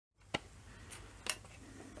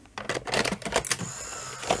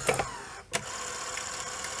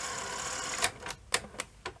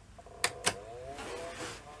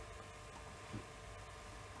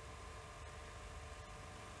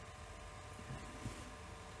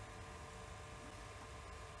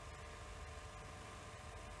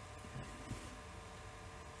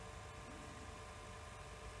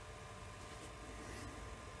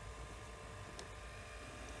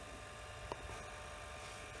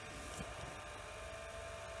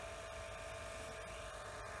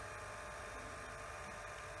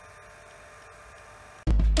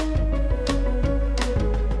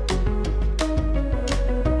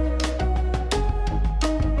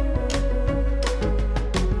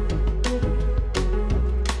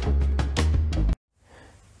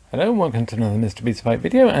Hello and welcome to another MrBetaByte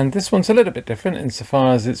video, and this one's a little bit different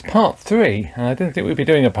insofar as it's part 3, and I didn't think we'd be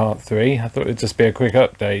doing a part 3. I thought it would just be a quick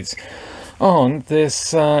update on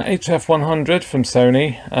this HF100 from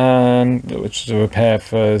Sony, which is a repair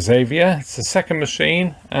for Xavier. It's the second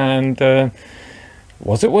machine, and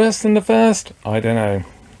was it worse than the first? I don't know.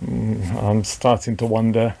 I'm starting to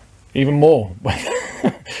wonder even more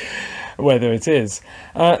whether it is.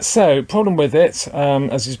 So, problem with it,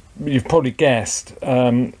 as you've probably guessed,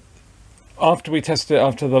 after we tested it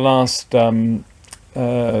after the last sort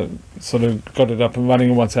of got it up and running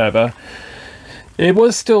and whatever, it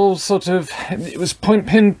was still sort of, it was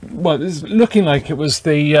well, it was looking like it was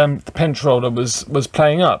the pen controller was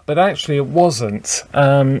playing up, but actually it wasn't.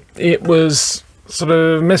 It was sort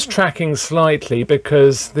of mistracking slightly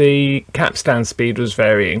because the capstan speed was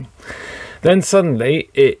varying. Then suddenly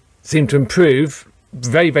it seemed to improve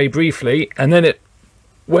very, very briefly, and then it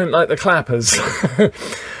went like the clappers.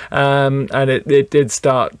 And it did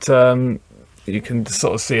start, you can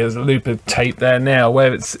sort of see there's a loop of tape there now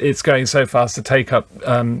where it's going so fast the tape up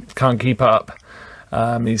can't keep up.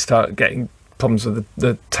 You start getting problems with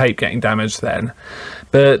the tape getting damaged then.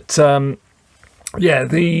 But yeah,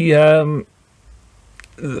 the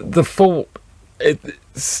fault, it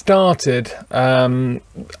started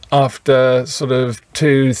after sort of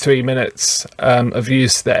 2-3 minutes of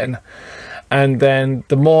use then. And then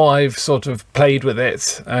the more I've sort of played with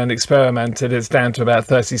it and experimented, it's down to about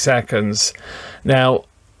 30 seconds. Now,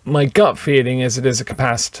 my gut feeling is it is a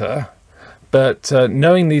capacitor, but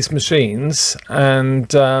knowing these machines,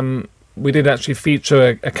 and we did actually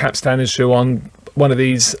feature a Capstan issue on one of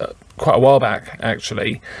these quite a while back,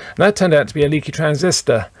 actually. And that turned out to be a leaky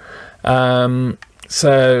transistor.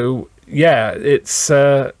 So, yeah, it's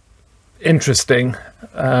interesting.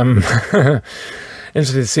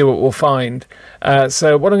 Interested to see what we'll find.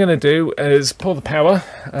 So what I'm going to do is pull the power.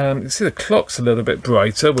 You see the clock's a little bit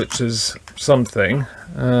brighter, which is something.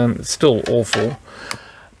 It's still awful,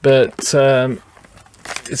 but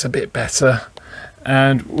it's a bit better.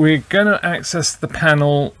 And we're going to access the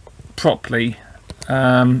panel properly.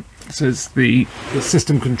 So it's the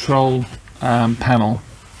system control panel,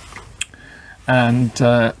 and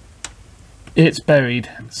it's buried.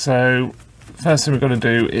 So first thing we've got to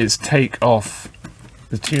do is take off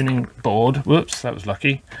the tuning board. Whoops, that was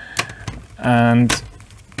lucky. And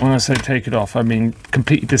when I say take it off, I mean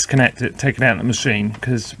completely disconnect it, take it out of the machine,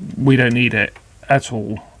 because we don't need it at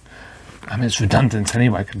all. I mean, it's redundant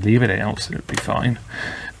anyway, I could leave it out, so it'd be fine.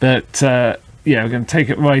 But yeah, we're going to take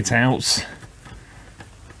it right out,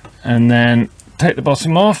 and then take the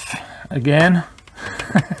bottom off again,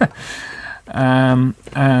 and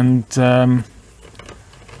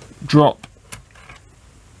drop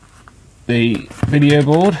the video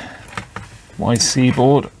board, YC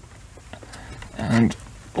board, and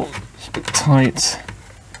oh, it's a bit tight,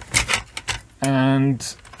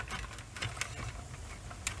 and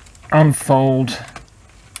unfold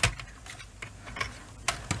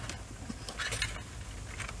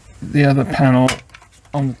the other panel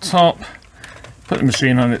on top, put the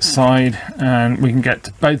machine on its side, and we can get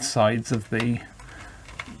to both sides of the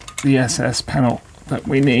SS panel that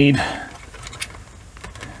we need.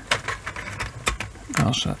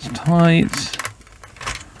 Gosh, that's tight.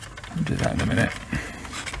 I'll do that in a minute.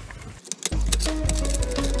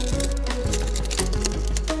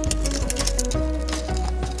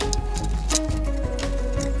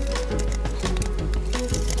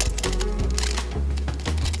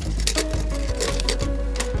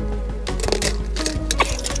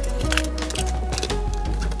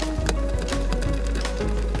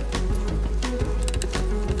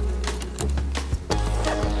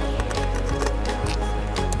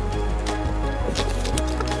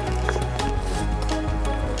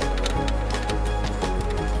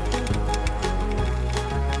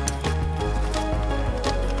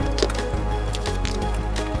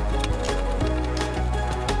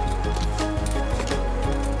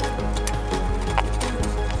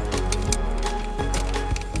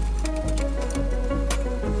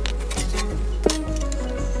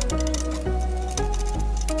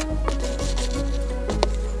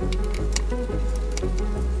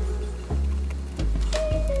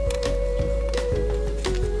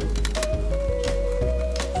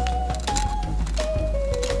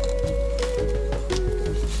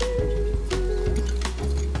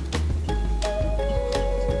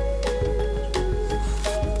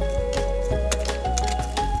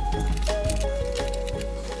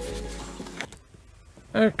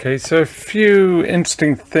 Okay, so a few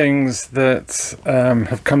interesting things that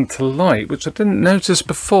have come to light, which I didn't notice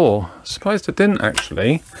before. Surprised I didn't,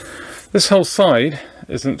 actually. This whole side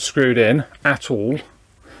isn't screwed in at all.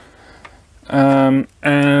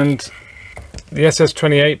 and the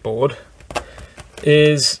SS28 board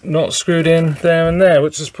is not screwed in there and there,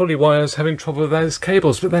 which is probably why I was having trouble with those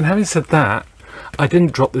cables. But then, having said that, I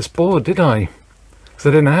didn't drop this board, did I? Because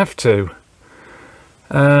I didn't have to.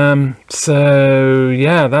 So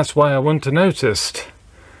yeah, that's why I wouldn't have noticed.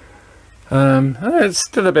 It's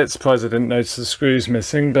still a bit surprised I didn't notice the screws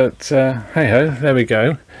missing, but hey ho, there we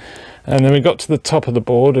go. And then we got to the top of the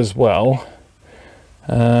board as well.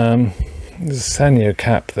 There's a Sanyo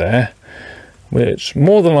cap there, which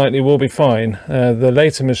more than likely will be fine. The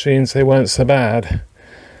later machines, they weren't so bad.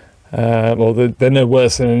 Well, they're no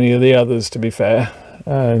worse than any of the others, to be fair.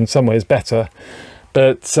 In some ways better.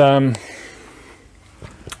 But I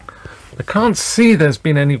can't see there's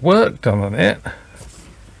been any work done on it.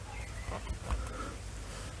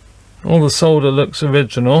 All the solder looks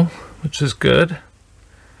original, which is good.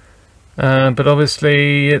 But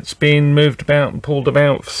obviously it's been moved about and pulled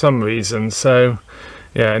about for some reason. So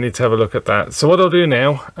yeah, I need to have a look at that. So what I'll do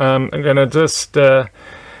now, I'm going to just tidy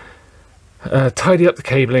up the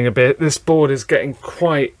cabling a bit. This board is getting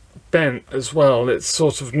quite bent as well. It's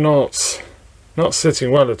sort of not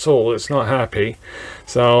sitting well at all. It's not happy.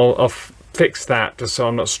 So I'll fix that just so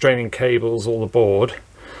I'm not straining cables or the board.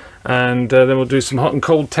 And then we'll do some hot and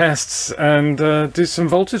cold tests and do some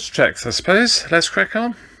voltage checks, I suppose. Let's crack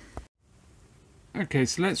on. Okay,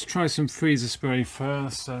 so let's try some freezer spray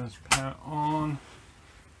first. So let's power it on.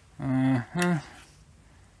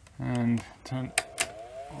 And turn it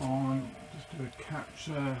on. Just do a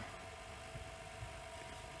capture.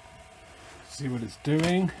 See what it's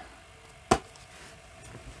doing.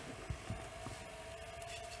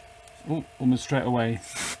 Oh, almost straight away.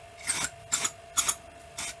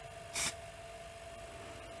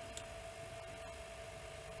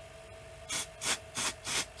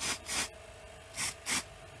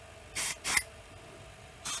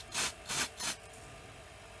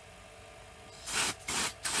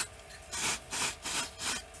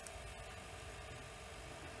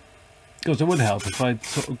 Because it would help if I'd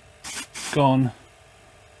sort of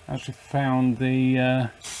actually found the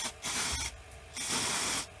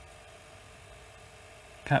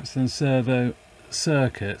Capstan servo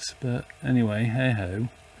circuits, but anyway, hey ho.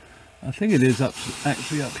 I think it is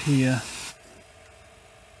actually up here.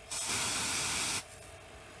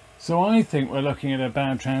 So I think we're looking at a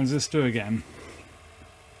bad transistor again.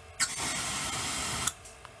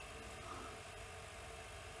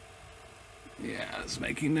 Yeah, it's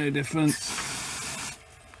making no difference.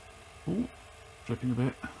 Ooh, dripping a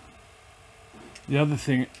bit. The other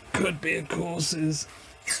thing it could be, of course, is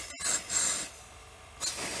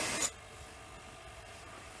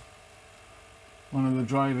one of the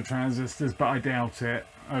driver transistors, but I doubt it.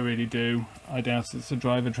 I really do. I doubt it's a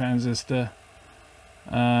driver transistor.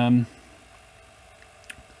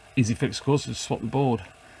 Easy fix, of course, is swap the board.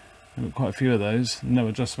 I've got quite a few of those. No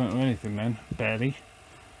adjustment or anything then, barely.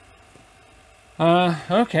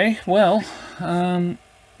 Okay, well,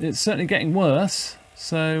 it's certainly getting worse.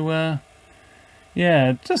 So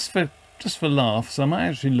yeah, just for laughs, I might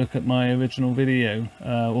actually look at my original video,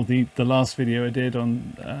 or the last video I did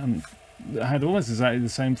on that had almost exactly the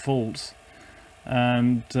same faults,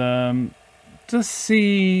 and just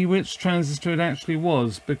see which transistor it actually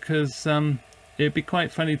was, because it'd be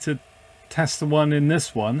quite funny to test the one in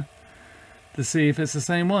this one to see if it's the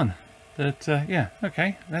same one. But yeah,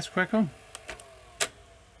 okay, let's crack on.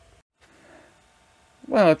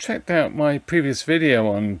 Well, I checked out my previous video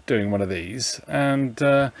on doing one of these, and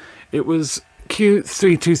it was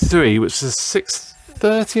Q323, which is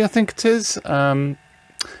 630, I think it is.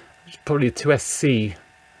 Probably 2SC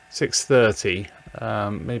 630.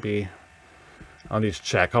 Maybe I'll need to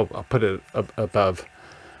check. I'll put it above.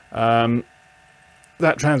 That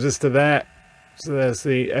transistor there. So there's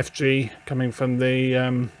the FG coming from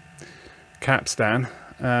the Capstan,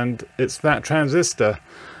 and it's that transistor.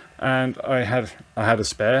 And I had a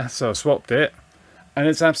spare, so I swapped it, and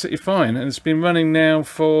it's absolutely fine. And it's been running now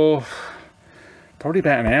for probably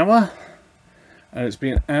about an hour, and it's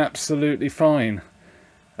been absolutely fine.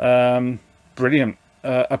 Brilliant.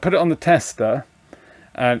 I put it on the tester,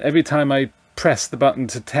 and every time I pressed the button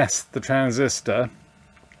to test the transistor,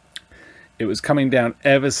 it was coming down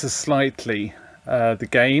ever so slightly, the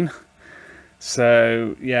gain.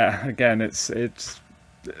 So yeah, again, it's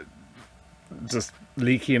just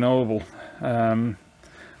leaky and horrible. The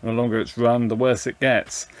longer it's run, the worse it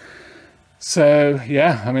gets. So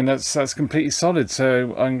yeah, I mean, that's completely solid.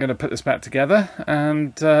 So I'm going to put this back together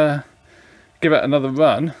and give it another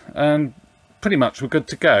run, and pretty much we're good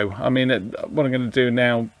to go. I mean, what I'm going to do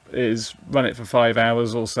now is run it for 5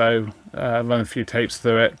 hours or so, run a few tapes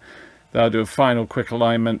through it, Then I'll do a final quick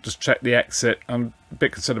alignment, just check the exit. I'm a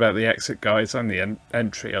bit concerned about the exit guides and the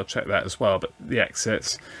entry. I'll check that as well, but the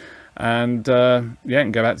exits. And yeah,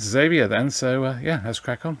 and go back to Xavier then. So yeah, let's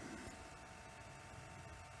crack on.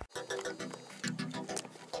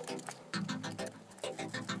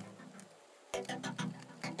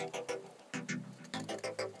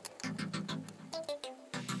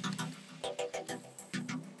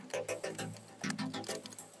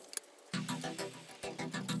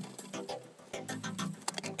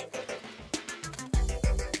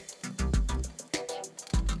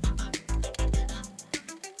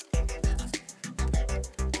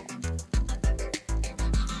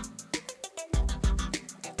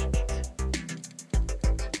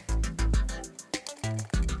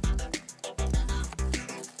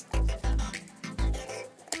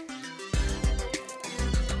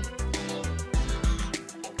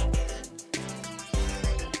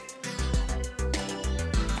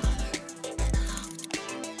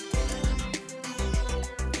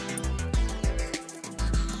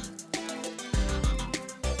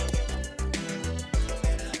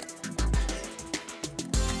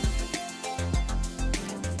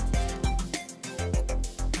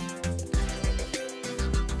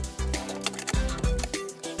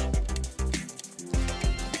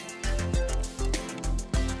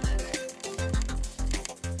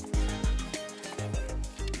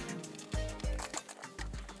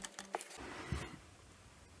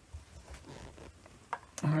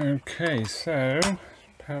 Okay, so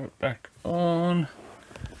power it back on.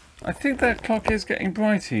 I think that clock is getting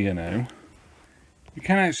brighter, you know. You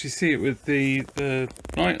can actually see it with the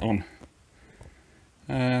light on.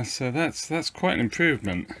 So that's quite an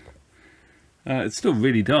improvement. It's still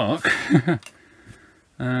really dark.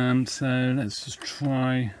 So let's just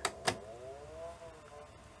try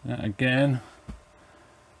that again.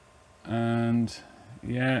 And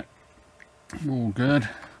yeah, all good.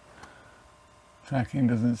 Tracking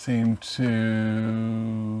doesn't seem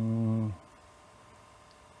to...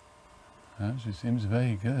 Actually seems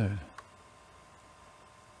very good.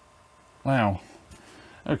 Wow.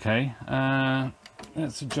 Okay,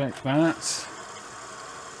 let's eject that.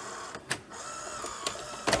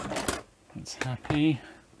 That's happy.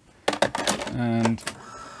 And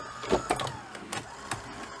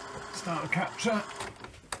start the capture.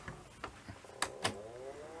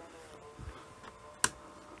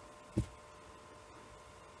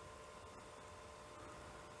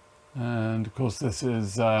 And of course this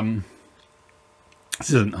isn't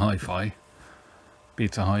hi-fi,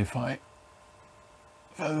 beta hi-fi.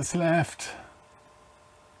 Furthest left.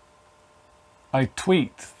 I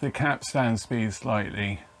tweaked the capstan speed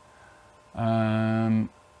slightly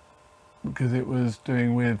because it was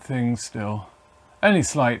doing weird things still, only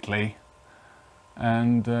slightly,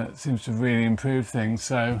 and it seems to really improve things.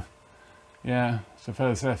 So yeah, so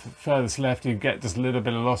furthest left you get just a little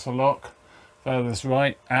bit of loss of lock. Furthest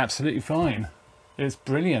right, absolutely fine. It's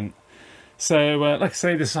brilliant. So, like I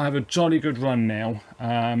say, this will have a jolly good run now.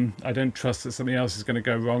 I don't trust that something else is going to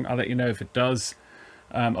go wrong. I'll let you know if it does.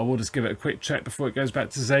 I will just give it a quick check before it goes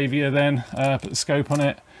back to Xavier then, put the scope on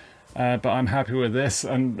it. But I'm happy with this,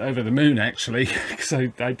 and over the moon actually, because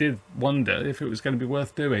I did wonder if it was going to be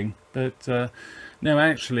worth doing. But no,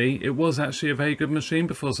 actually, it was actually a very good machine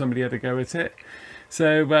before somebody had a go at it.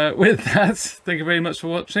 So with that, thank you very much for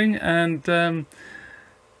watching, and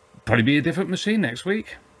probably be a different machine next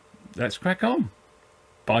week. Let's crack on.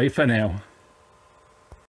 Bye for now.